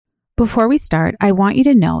Before we start, I want you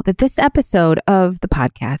to know that this episode of the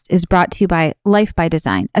podcast is brought to you by Life by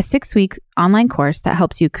Design, a 6-week online course that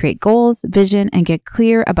helps you create goals, vision, and get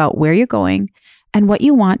clear about where you're going and what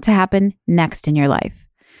you want to happen next in your life.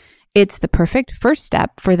 It's the perfect first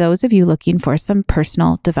step for those of you looking for some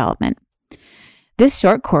personal development. This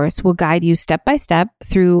short course will guide you step by step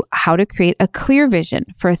through how to create a clear vision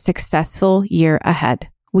for a successful year ahead.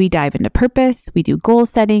 We dive into purpose, we do goal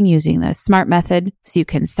setting using the SMART method so you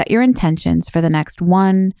can set your intentions for the next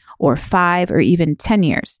 1 or 5 or even 10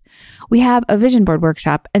 years. We have a vision board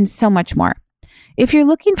workshop and so much more. If you're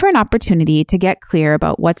looking for an opportunity to get clear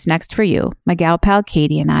about what's next for you, my gal pal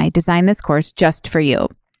Katie and I designed this course just for you.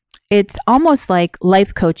 It's almost like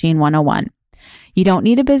life coaching 101. You don't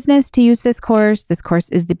need a business to use this course. This course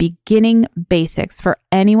is the beginning basics for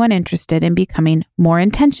anyone interested in becoming more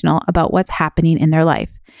intentional about what's happening in their life.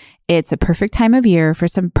 It's a perfect time of year for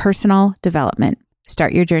some personal development.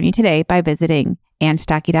 Start your journey today by visiting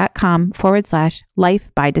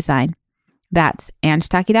angestocky.com/life by design. That's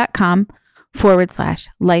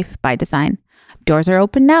angestocky.com/life by design. Doors are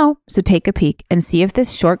open now, so take a peek and see if this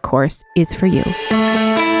short course is for you.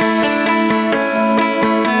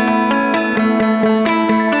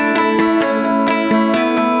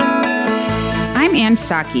 I'm Ange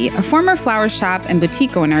Stocky, a former flower shop and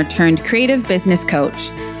boutique owner turned creative business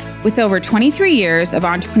coach. With over 23 years of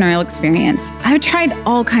entrepreneurial experience, I've tried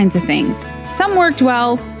all kinds of things. Some worked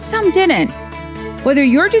well, some didn't. Whether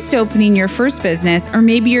you're just opening your first business or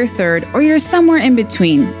maybe your third, or you're somewhere in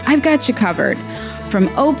between, I've got you covered. From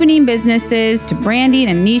opening businesses to branding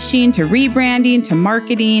and niching to rebranding to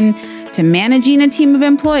marketing to managing a team of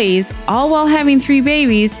employees, all while having 3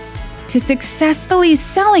 babies, to successfully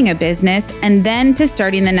selling a business and then to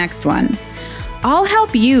starting the next one. I'll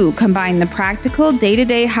help you combine the practical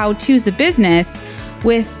day-to-day how-tos of business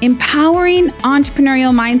with empowering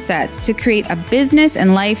entrepreneurial mindsets to create a business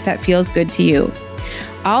and life that feels good to you.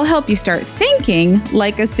 I'll help you start thinking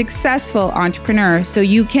like a successful entrepreneur so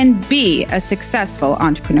you can be a successful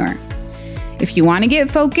entrepreneur. If you want to get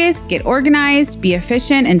focused, get organized, be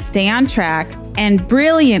efficient, and stay on track, and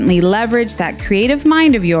brilliantly leverage that creative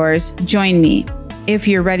mind of yours, join me. If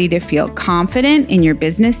you're ready to feel confident in your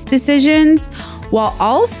business decisions while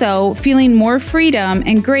also feeling more freedom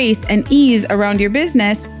and grace and ease around your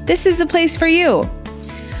business, this is the place for you.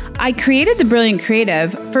 I created The Brilliant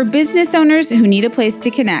Creative for business owners who need a place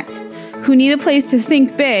to connect, who need a place to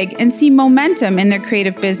think big and see momentum in their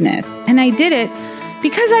creative business. And I did it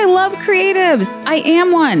because I love creatives. I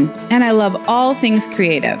am one, and I love all things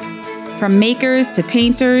creative. From makers to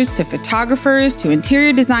painters to photographers to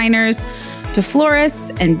interior designers to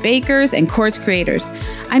florists and bakers and course creators.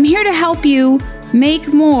 I'm here to help you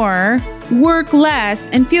make more, work less,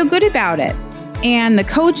 and feel good about it. And the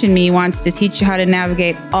coach in me wants to teach you how to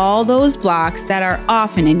navigate all those blocks that are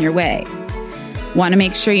often in your way. Want to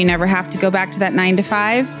make sure you never have to go back to that 9 to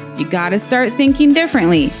 5? You got to start thinking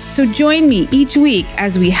differently. So join me each week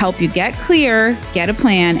as we help you get clear, get a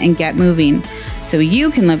plan, and get moving so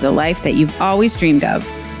you can live the life that you've always dreamed of.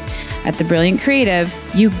 At The Brilliant Creative,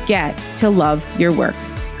 you get to love your work.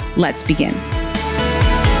 Let's begin.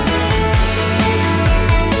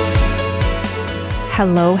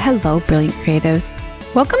 Hello, Brilliant Creatives.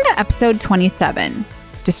 Welcome to episode 27.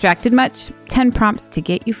 Distracted much? 10 prompts to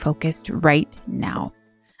get you focused right now.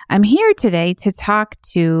 I'm here today to talk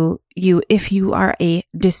to you if you are a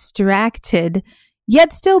distracted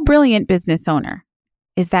yet still brilliant business owner.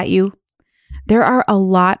 Is that you? There are a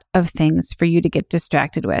lot of things for you to get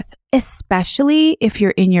distracted with, especially if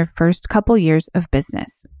you're in your first couple years of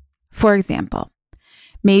business. For example,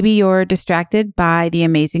 maybe you're distracted by the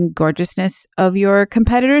amazing gorgeousness of your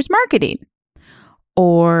competitor's marketing.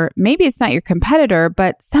 Or maybe it's not your competitor,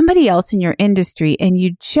 but somebody else in your industry and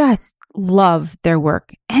you just love their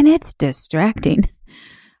work and it's distracting.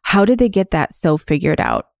 How did they get that so figured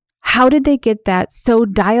out? How did they get that so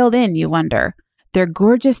dialed in, you wonder? Their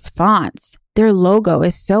gorgeous fonts, their logo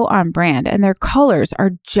is so on brand, and their colors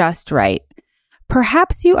are just right.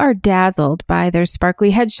 Perhaps you are dazzled by their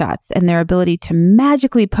sparkly headshots and their ability to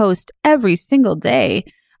magically post every single day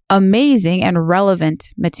amazing and relevant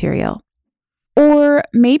material. Or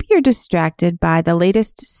maybe you're distracted by the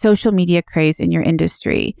latest social media craze in your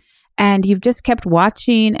industry, and you've just kept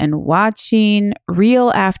watching and watching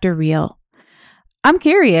reel after reel. I'm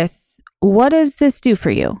curious, what does this do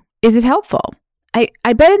for you? Is it helpful? I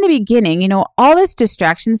bet in the beginning, all this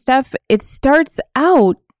distraction stuff, it starts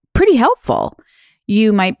out pretty helpful.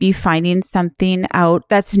 You might be finding something out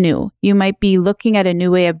that's new. You might be looking at a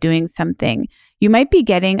new way of doing something. You might be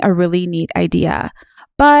getting a really neat idea.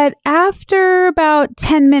 But after about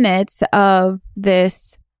 10 minutes of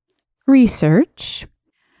this research,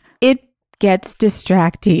 it gets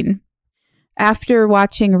distracting. After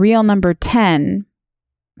watching reel number 10,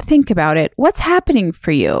 think about it. What's happening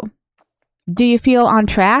for you? Do you feel on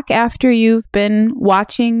track after you've been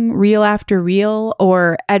watching reel after reel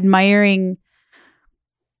or admiring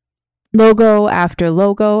logo after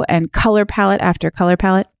logo and color palette after color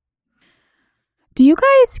palette? Do you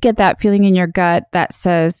guys get that feeling in your gut that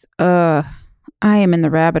says, I am in the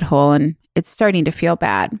rabbit hole and it's starting to feel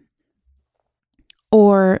bad?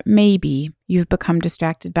 Or maybe you've become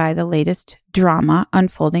distracted by the latest drama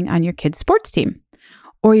unfolding on your kid's sports team,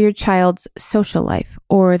 or your child's social life,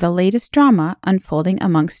 or the latest drama unfolding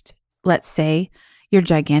amongst, let's say, your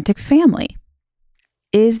gigantic family.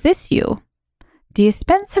 Is this you? Do you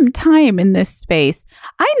spend some time in this space?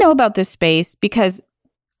 I know about this space because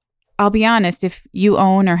I'll be honest, if you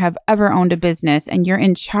own or have ever owned a business and you're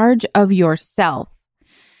in charge of yourself,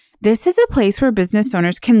 this is a place where business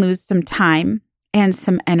owners can lose some time and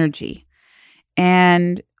some energy.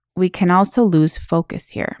 And we can also lose focus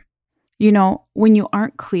here. You know, when you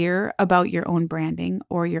aren't clear about your own branding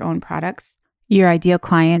or your own products, your ideal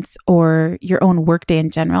clients, or your own workday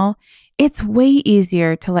in general, it's way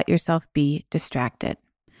easier to let yourself be distracted.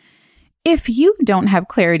 If you don't have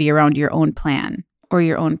clarity around your own plan or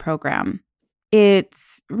your own program,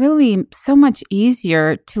 it's really so much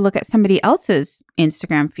easier to look at somebody else's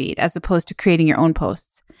Instagram feed as opposed to creating your own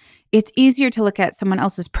posts. It's easier to look at someone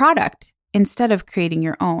else's product instead of creating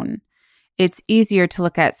your own. It's easier to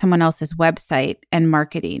look at someone else's website and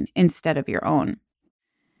marketing instead of your own.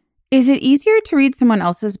 Is it easier to read someone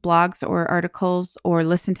else's blogs or articles or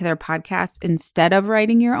listen to their podcasts instead of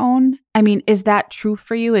writing your own? I mean, is that true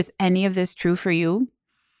for you? Is any of this true for you?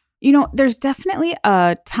 You know, there's definitely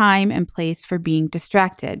a time and place for being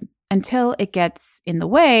distracted until it gets in the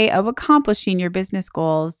way of accomplishing your business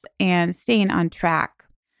goals and staying on track.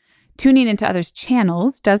 Tuning into others'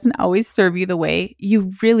 channels doesn't always serve you the way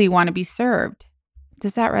you really want to be served.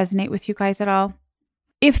 Does that resonate with you guys at all?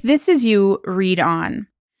 If this is you, read on.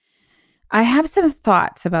 I have some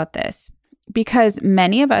thoughts about this because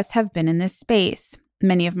many of us have been in this space.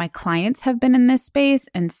 Many of my clients have been in this space,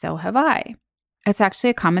 and so have I. It's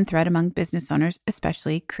actually a common thread among business owners,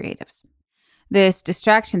 especially creatives. This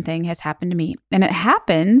distraction thing has happened to me, and it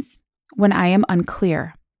happens when I am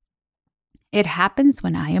unclear. It happens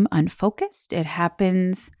when I am unfocused. It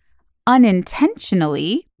happens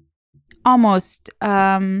unintentionally, almost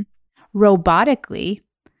robotically,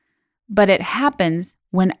 but it happens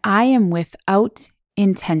when I am without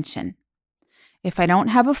intention. If I don't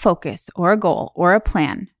have a focus or a goal or a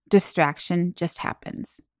plan, distraction just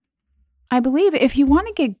happens. I believe if you want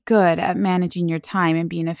to get good at managing your time and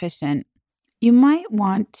being efficient, you might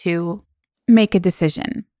want to make a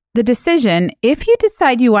decision. The decision, if you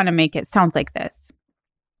decide you want to make it, sounds like this.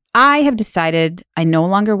 I have decided I no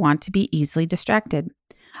longer want to be easily distracted.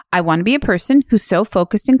 I want to be a person who's so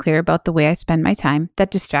focused and clear about the way I spend my time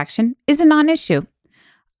that distraction is a non-issue.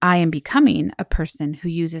 I am becoming a person who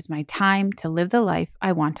uses my time to live the life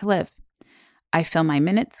I want to live. I fill my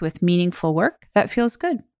minutes with meaningful work that feels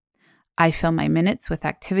good. I fill my minutes with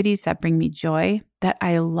activities that bring me joy that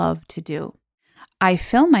I love to do. I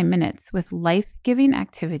fill my minutes with life-giving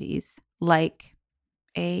activities like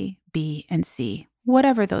A, B, and C,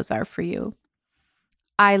 whatever those are for you.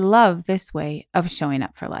 I love this way of showing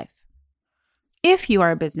up for life. If you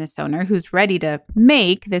are a business owner who's ready to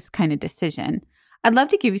make this kind of decision, I'd love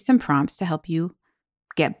to give you some prompts to help you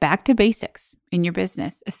get back to basics in your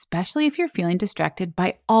business, especially if you're feeling distracted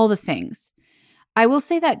by all the things. I will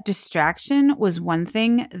say that distraction was one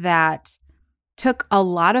thing that took a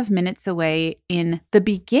lot of minutes away in the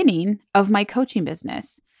beginning of my coaching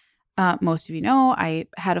business. Most of you know, I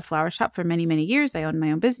had a flower shop for many, many years. I owned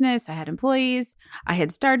my own business. I had employees. I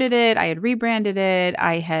had started it. I had rebranded it.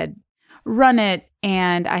 I had run it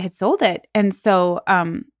and I had sold it. And so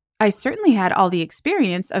I certainly had all the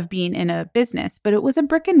experience of being in a business, but it was a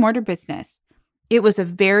brick and mortar business. It was a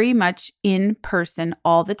very much in person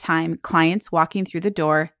all the time, clients walking through the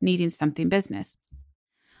door needing something business.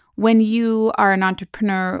 When you are an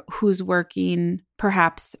entrepreneur who's working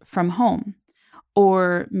perhaps from home,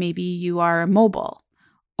 or maybe you are mobile,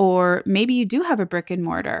 or maybe you do have a brick and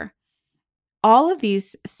mortar, all of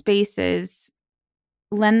these spaces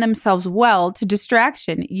lend themselves well to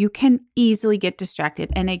distraction. You can easily get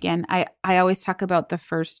distracted. And again, I always talk about the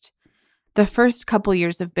first couple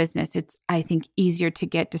years of business. It's, I think, easier to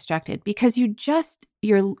get distracted because you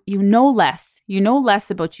know less. You know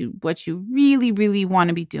less about what you really, really want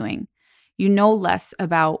to be doing. You know less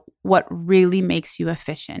about what really makes you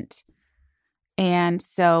efficient. And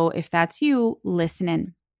so if that's you, listen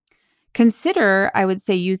in. Consider, I would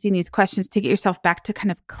say, using these questions to get yourself back to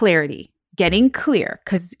kind of clarity, getting clear,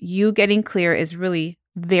 because you getting clear is really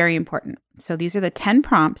very important. So these are the 10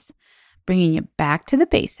 prompts bringing you back to the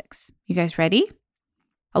basics. You guys ready?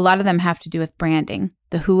 A lot of them have to do with branding,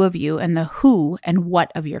 the who of you and the who and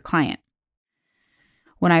what of your client.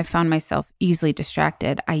 When I found myself easily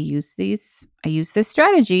distracted, I use this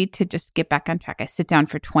strategy to just get back on track. I sit down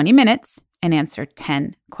for 20 minutes and answer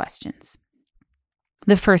 10 questions.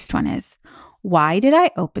 The first one is, why did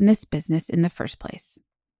I open this business in the first place?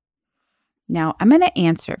 Now, I'm going to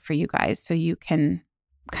answer it for you guys so you can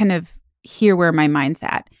kind of hear where my mind's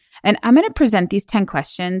at. And I'm going to present these 10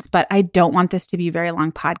 questions, but I don't want this to be a very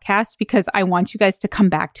long podcast because I want you guys to come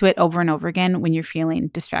back to it over and over again when you're feeling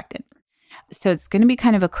distracted. So it's going to be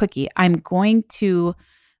kind of a quickie. I'm going to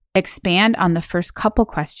expand on the first couple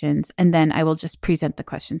questions, and then I will just present the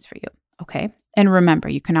questions for you. Okay. And remember,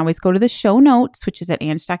 you can always go to the show notes, which is at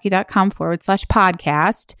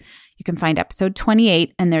AngeStocky.com/podcast. You can find episode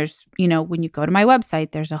 28. And there's, when you go to my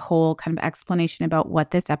website, there's a whole kind of explanation about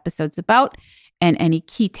what this episode's about and any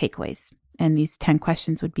key takeaways. And these 10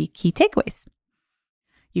 questions would be key takeaways.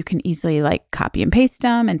 You can easily copy and paste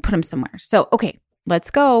them and put them somewhere. So, okay, let's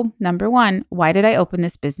go. Number 1, why did I open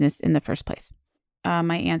this business in the first place?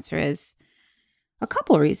 My answer is a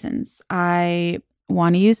couple reasons. I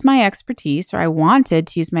want to use my expertise, or I wanted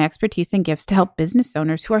to use my expertise and gifts to help business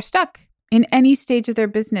owners who are stuck in any stage of their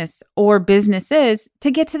business or businesses to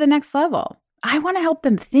get to the next level. I want to help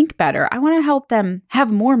them think better. I want to help them have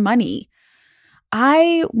more money.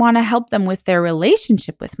 I want to help them with their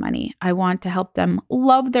relationship with money. I want to help them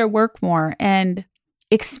love their work more and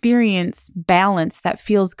experience balance that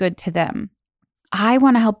feels good to them. I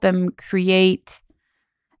want to help them create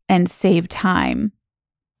and save time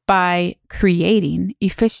by creating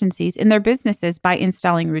efficiencies in their businesses by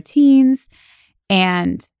installing routines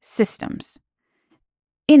and systems.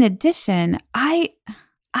 In addition, I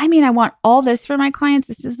want all this for my clients.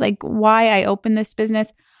 This is why I opened this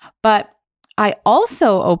business, but I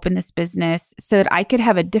also opened this business so that I could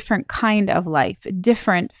have a different kind of life,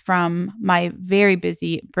 different from my very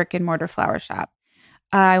busy brick and mortar flower shop.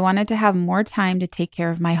 I wanted to have more time to take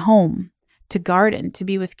care of my home, to garden, to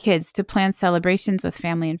be with kids, to plan celebrations with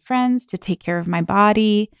family and friends, to take care of my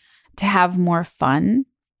body, to have more fun,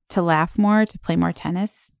 to laugh more, to play more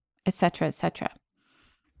tennis, etc., etc.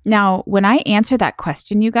 Now, when I answer that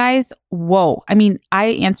question, you guys, I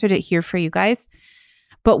answered it here for you guys.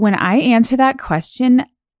 But when I answer that question,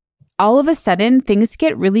 all of a sudden things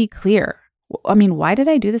get really clear. Why did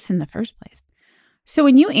I do this in the first place? So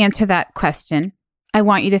when you answer that question, I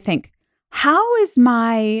want you to think, how is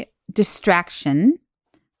my distraction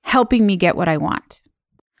helping me get what I want?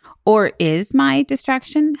 Or is my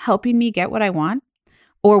distraction helping me get what I want?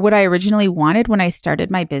 Or what I originally wanted when I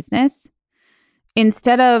started my business?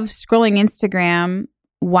 Instead of scrolling Instagram,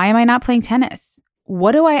 why am I not playing tennis?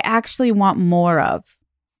 What do I actually want more of?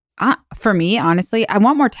 For me, honestly, I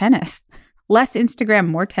want more tennis. Less Instagram,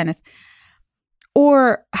 more tennis.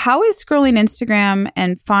 Or how is scrolling Instagram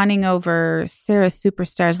and fawning over Sarah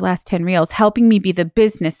Superstar's last 10 reels helping me be the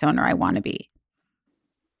business owner I want to be?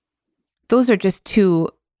 Those are just 2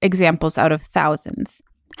 examples out of thousands.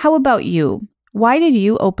 How about you? Why did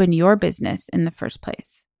you open your business in the first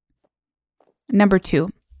place? Number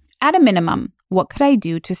 2, at a minimum, what could I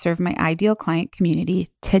do to serve my ideal client community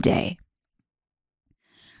today?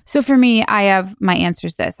 So for me, my answer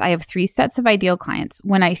is this. I have 3 sets of ideal clients.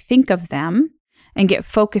 When I think of them and get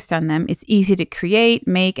focused on them, it's easy to create,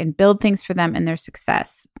 make, and build things for them and their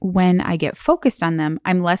success. When I get focused on them,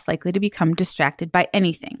 I'm less likely to become distracted by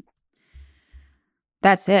anything.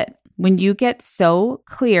 That's it. When you get so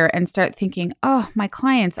clear and start thinking, oh, my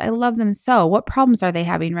clients, I love them so. What problems are they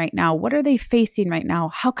having right now? What are they facing right now?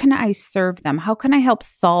 How can I serve them? How can I help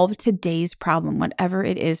solve today's problem, whatever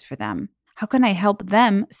it is for them? How can I help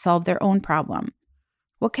them solve their own problem?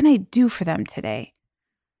 What can I do for them today?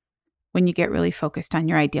 When you get really focused on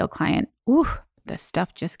your ideal client, the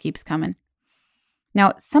stuff just keeps coming.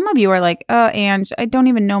 Now, some of you are like, oh, Ange, I don't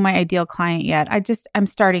even know my ideal client yet. I'm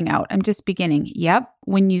starting out. I'm just beginning. Yep.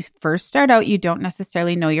 When you first start out, you don't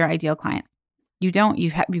necessarily know your ideal client. You don't.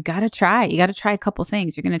 You've got to try. You got to try a couple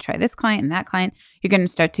things. You're going to try this client and that client. You're going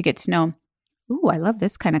to start to get to know, I love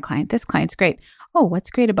this kind of client. This client's great. Oh, what's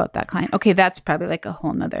great about that client? Okay, that's probably a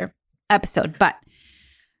whole nother episode. But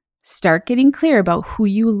start getting clear about who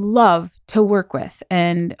you love to work with.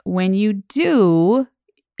 And when you do,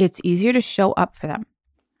 it's easier to show up for them.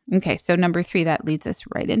 Okay, so number 3, that leads us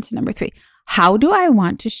right into number 3. How do I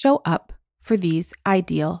want to show up for these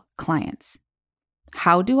ideal clients?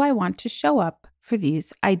 How do I want to show up for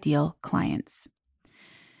these ideal clients?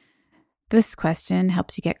 This question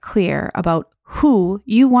helps you get clear about who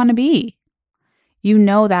you want to be. You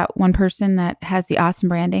know that one person that has the awesome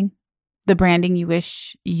branding, the branding you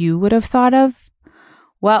wish you would have thought of?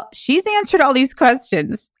 Well, she's answered all these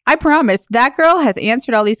questions. I promise that girl has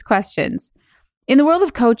answered all these questions. In the world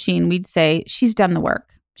of coaching, we'd say she's done the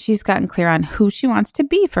work. She's gotten clear on who she wants to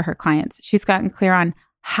be for her clients. She's gotten clear on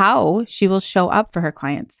how she will show up for her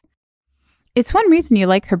clients. It's one reason you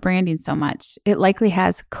like her branding so much. It likely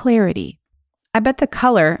has clarity. I bet the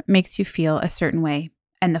color makes you feel a certain way.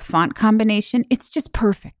 And the font combination, it's just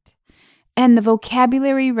perfect. And the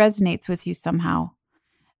vocabulary resonates with you somehow.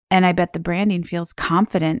 And I bet the branding feels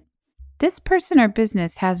confident. This person or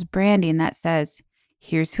business has branding that says,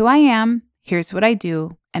 here's who I am, here's what I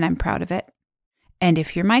do, and I'm proud of it. And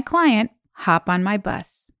if you're my client, hop on my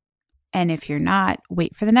bus. And if you're not,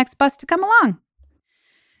 wait for the next bus to come along.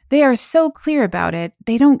 They are so clear about it,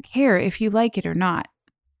 they don't care if you like it or not.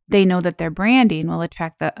 They know that their branding will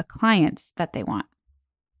attract the clients that they want.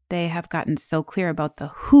 They have gotten so clear about the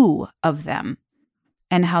who of them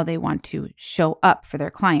and how they want to show up for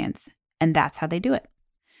their clients. And that's how they do it.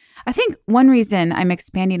 I think one reason I'm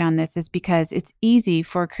expanding on this is because it's easy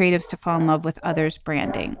for creatives to fall in love with others'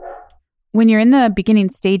 branding. When you're in the beginning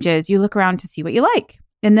stages, you look around to see what you like.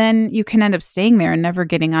 And then you can end up staying there and never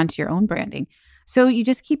getting onto your own branding. So you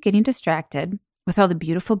just keep getting distracted with all the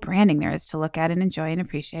beautiful branding there is to look at and enjoy and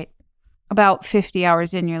appreciate. About 50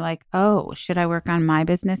 hours in, you're like, oh, should I work on my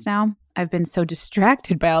business now? I've been so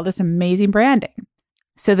distracted by all this amazing branding.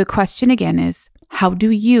 So the question again is, how do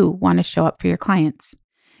you want to show up for your clients?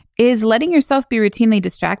 Is letting yourself be routinely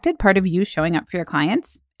distracted part of you showing up for your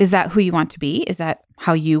clients? Is that who you want to be? Is that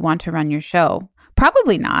how you want to run your show?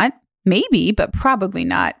 Probably not. Maybe, but probably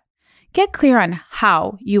not. Get clear on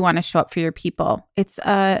how you want to show up for your people. It's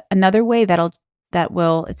another way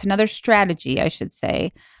it's another strategy, I should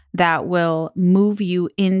say, that will move you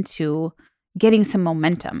into getting some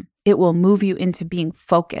momentum. It will move you into being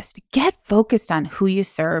focused. Get focused on who you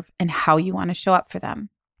serve and how you want to show up for them.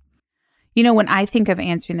 You know, when I think of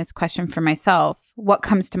answering this question for myself, what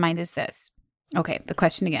comes to mind is this. Okay, the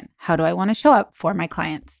question again, how do I want to show up for my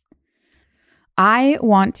clients? I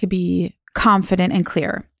want to be confident and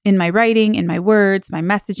clear in my writing, in my words, my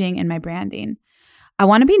messaging, and my branding. I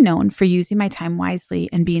want to be known for using my time wisely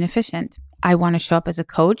and being efficient. I want to show up as a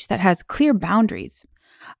coach that has clear boundaries.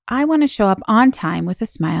 I want to show up on time with a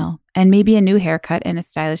smile and maybe a new haircut and a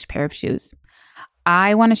stylish pair of shoes.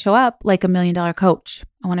 I want to show up like $1 million coach.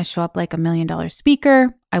 I want to show up like $1 million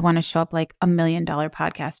speaker. I want to show up like $1 million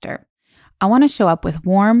podcaster. I want to show up with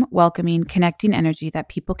warm, welcoming, connecting energy that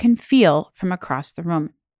people can feel from across the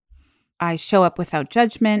room. I show up without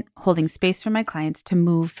judgment, holding space for my clients to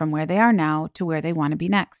move from where they are now to where they want to be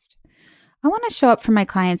next. I want to show up for my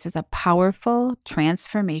clients as a powerful,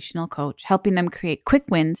 transformational coach, helping them create quick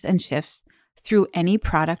wins and shifts through any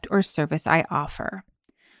product or service I offer.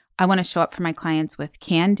 I want to show up for my clients with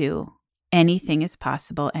can-do, anything is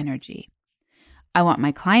possible energy. I want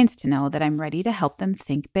my clients to know that I'm ready to help them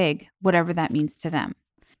think big, whatever that means to them.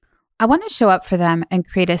 I want to show up for them and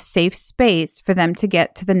create a safe space for them to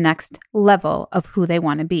get to the next level of who they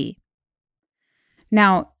want to be.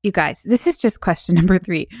 Now, you guys, this is just question number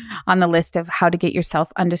 3 on the list of how to get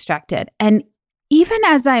yourself undistracted. And even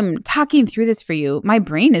as I'm talking through this for you, my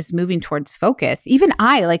brain is moving towards focus. Even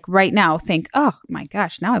I, like right now, think, oh my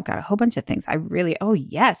gosh, now I've got a whole bunch of things. Oh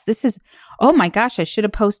my gosh, I should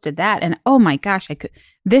have posted that. And oh my gosh,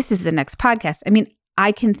 this is the next podcast. I mean,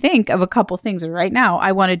 I can think of a couple things right now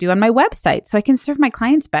I want to do on my website so I can serve my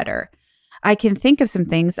clients better. I can think of some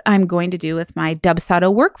things I'm going to do with my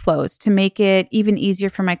Dubsado workflows to make it even easier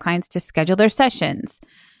for my clients to schedule their sessions.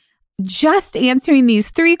 Just answering these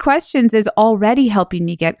 3 questions is already helping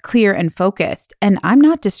me get clear and focused, and I'm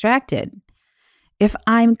not distracted. If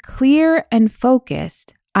I'm clear and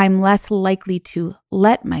focused, I'm less likely to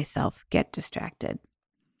let myself get distracted.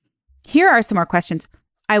 Here are some more questions.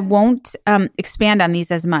 I won't expand on these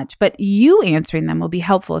as much, but you answering them will be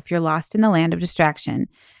helpful if you're lost in the land of distraction.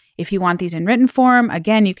 If you want these in written form,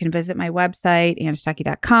 again, you can visit my website,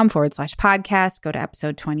 andrewstuckey.com/podcast, go to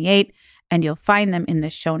episode 28, and you'll find them in the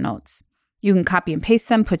show notes. You can copy and paste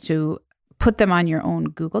them, put them on your own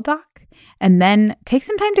Google Doc, and then take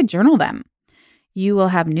some time to journal them. You will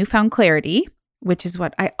have newfound clarity, which is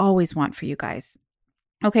what I always want for you guys.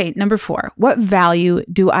 Okay, number 4, what value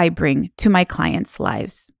do I bring to my clients'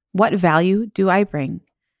 lives? What value do I bring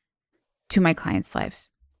to my clients'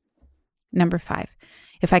 lives? Number 5,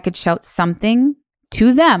 if I could shout something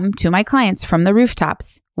to them, to my clients from the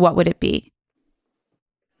rooftops, what would it be?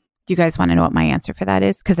 Do you guys want to know what my answer for that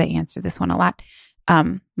is? Because I answer this one a lot.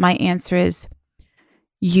 My answer is,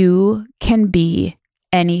 You can be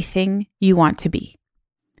anything you want to be.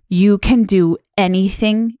 You can do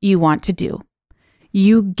anything you want to do.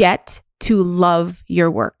 You get to love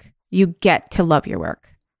your work. You get to love your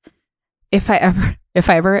work. If I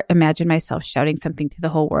ever imagine myself shouting something to the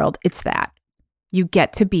whole world, it's that. You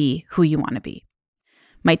get to be who you want to be.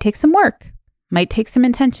 Might take some work, might take some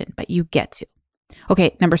intention, but you get to.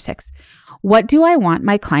 Okay, number 6. What do I want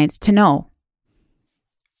my clients to know?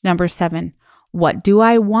 Number 7. What do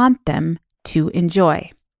I want them to enjoy?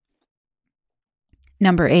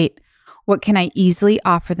 Number 8. What can I easily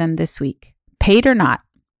offer them this week? Paid or not?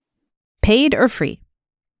 Paid or free?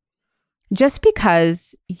 Just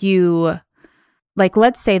because you,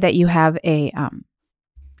 let's say that you have a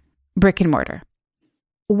brick and mortar.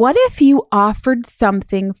 What if you offered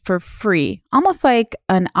something for free, almost like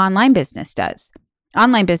an online business does?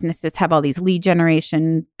 Online businesses have all these lead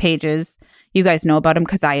generation pages. You guys know about them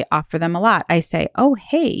because I offer them a lot. I say, oh,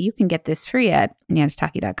 hey, you can get this free at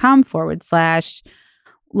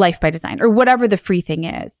nanishitaki.com/life by design or whatever the free thing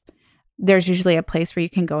is. There's usually a place where you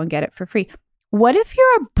can go and get it for free. What if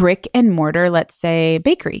you're a brick and mortar, let's say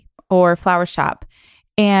bakery or flower shop,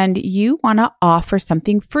 and you want to offer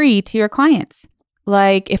something free to your clients?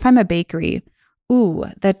 Like if I'm a bakery,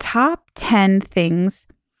 the top 10 things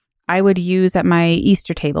I would use at my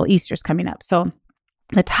Easter table. Easter's coming up. So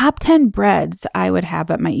the top 10 breads I would have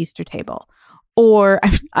at my Easter table. Or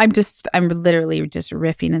I'm literally just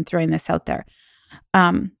riffing and throwing this out there.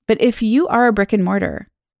 But if you are a brick and mortar,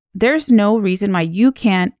 there's no reason why you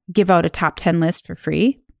can't give out a top 10 list for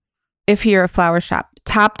free. If you're a flower shop,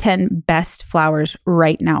 top 10 best flowers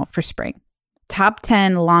right now for spring. Top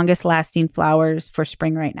 10 longest lasting flowers for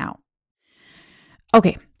spring right now.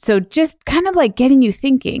 Okay, so just kind of like getting you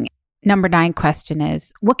thinking. Number 9 question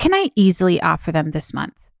is, what can I easily offer them this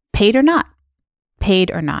month? Paid or not? Paid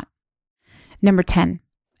or not? Number 10,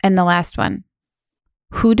 and the last one,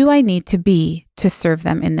 who do I need to be to serve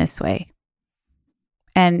them in this way?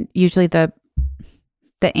 And usually the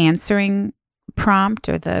answering prompt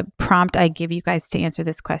or the prompt I give you guys to answer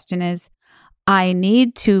this question is, I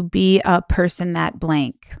need to be a person that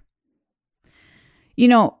blank.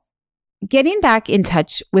 Getting back in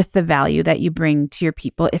touch with the value that you bring to your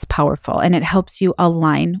people is powerful, and it helps you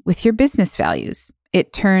align with your business values.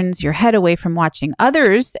 It turns your head away from watching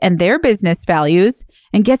others and their business values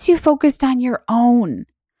and gets you focused on your own.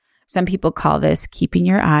 Some people call this keeping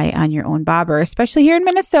your eye on your own bobber, especially here in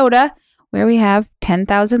Minnesota, where we have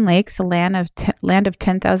 10,000 lakes, a land of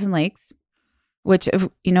 10,000 lakes, which,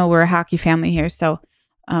 we're a hockey family here. So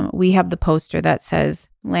we have the poster that says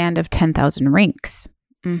land of 10,000 rinks.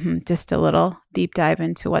 Just a little deep dive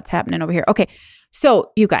into what's happening over here. Okay.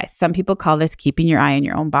 So you guys, some people call this keeping your eye on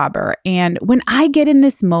your own bobber. And when I get in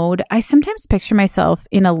this mode, I sometimes picture myself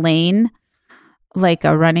in a lane, like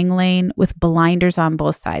a running lane with blinders on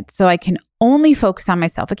both sides. So I can only focus on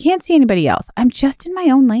myself. I can't see anybody else. I'm just in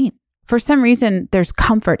my own lane. For some reason, there's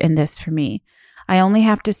comfort in this for me. I only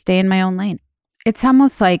have to stay in my own lane. It's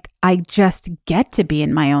almost like I just get to be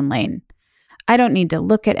in my own lane. I don't need to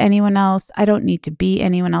look at anyone else. I don't need to be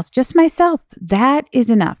anyone else, just myself. That is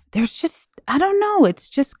enough. It's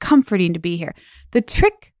just comforting to be here. The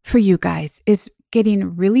trick for you guys is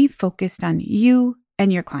getting really focused on you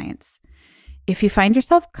and your clients. If you find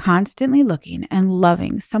yourself constantly looking and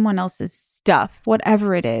loving someone else's stuff,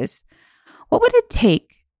 whatever it is, what would it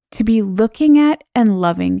take to be looking at and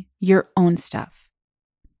loving your own stuff?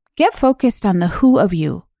 Get focused on the who of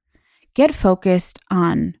you. Get focused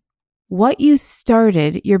on what you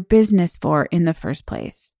started your business for in the first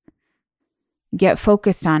place. Get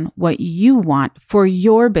focused on what you want for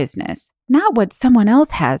your business, not what someone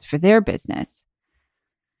else has for their business.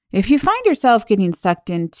 If you find yourself getting sucked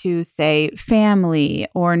into, say, family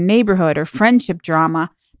or neighborhood or friendship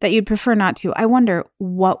drama that you'd prefer not to, I wonder,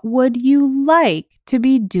 what would you like to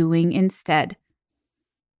be doing instead?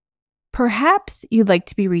 Perhaps you'd like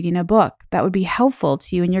to be reading a book that would be helpful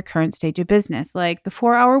to you in your current stage of business, like The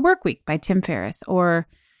 4-Hour Workweek by Tim Ferriss or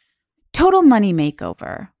Total Money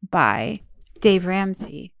Makeover by Dave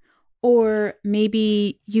Ramsey. Or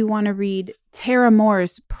maybe you want to read Tara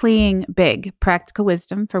Moore's Playing Big, Practical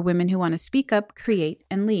Wisdom for Women Who Want to Speak Up, Create,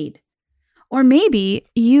 and Lead. Or maybe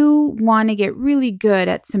you want to get really good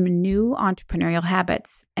at some new entrepreneurial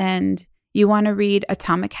habits and you want to read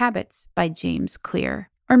Atomic Habits by James Clear.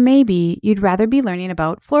 Or maybe you'd rather be learning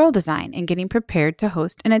about floral design and getting prepared to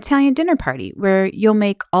host an Italian dinner party where you'll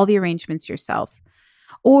make all the arrangements yourself.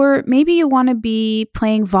 Or maybe you want to be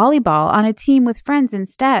playing volleyball on a team with friends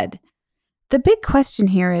instead. The big question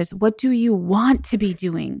here is, what do you want to be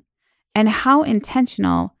doing? And how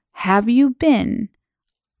intentional have you been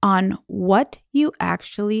on what you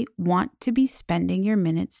actually want to be spending your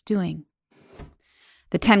minutes doing.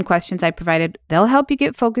 The 10 questions I provided, they'll help you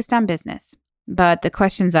get focused on business. But the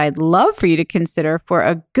questions I'd love for you to consider for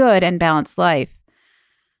a good and balanced life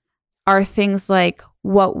are things like,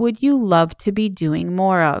 what would you love to be doing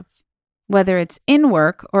more of? Whether it's in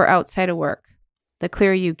work or outside of work. The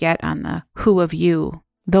clearer you get on the who of you,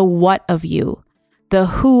 the what of you, the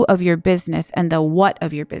who of your business and the what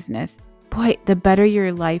of your business, boy, the better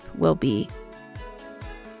your life will be.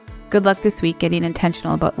 Good luck this week getting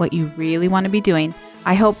intentional about what you really want to be doing.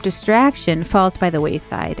 I hope distraction falls by the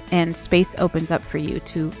wayside and space opens up for you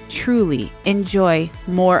to truly enjoy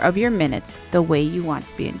more of your minutes the way you want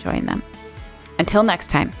to be enjoying them. Until next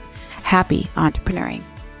time, happy entrepreneuring.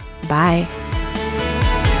 Bye.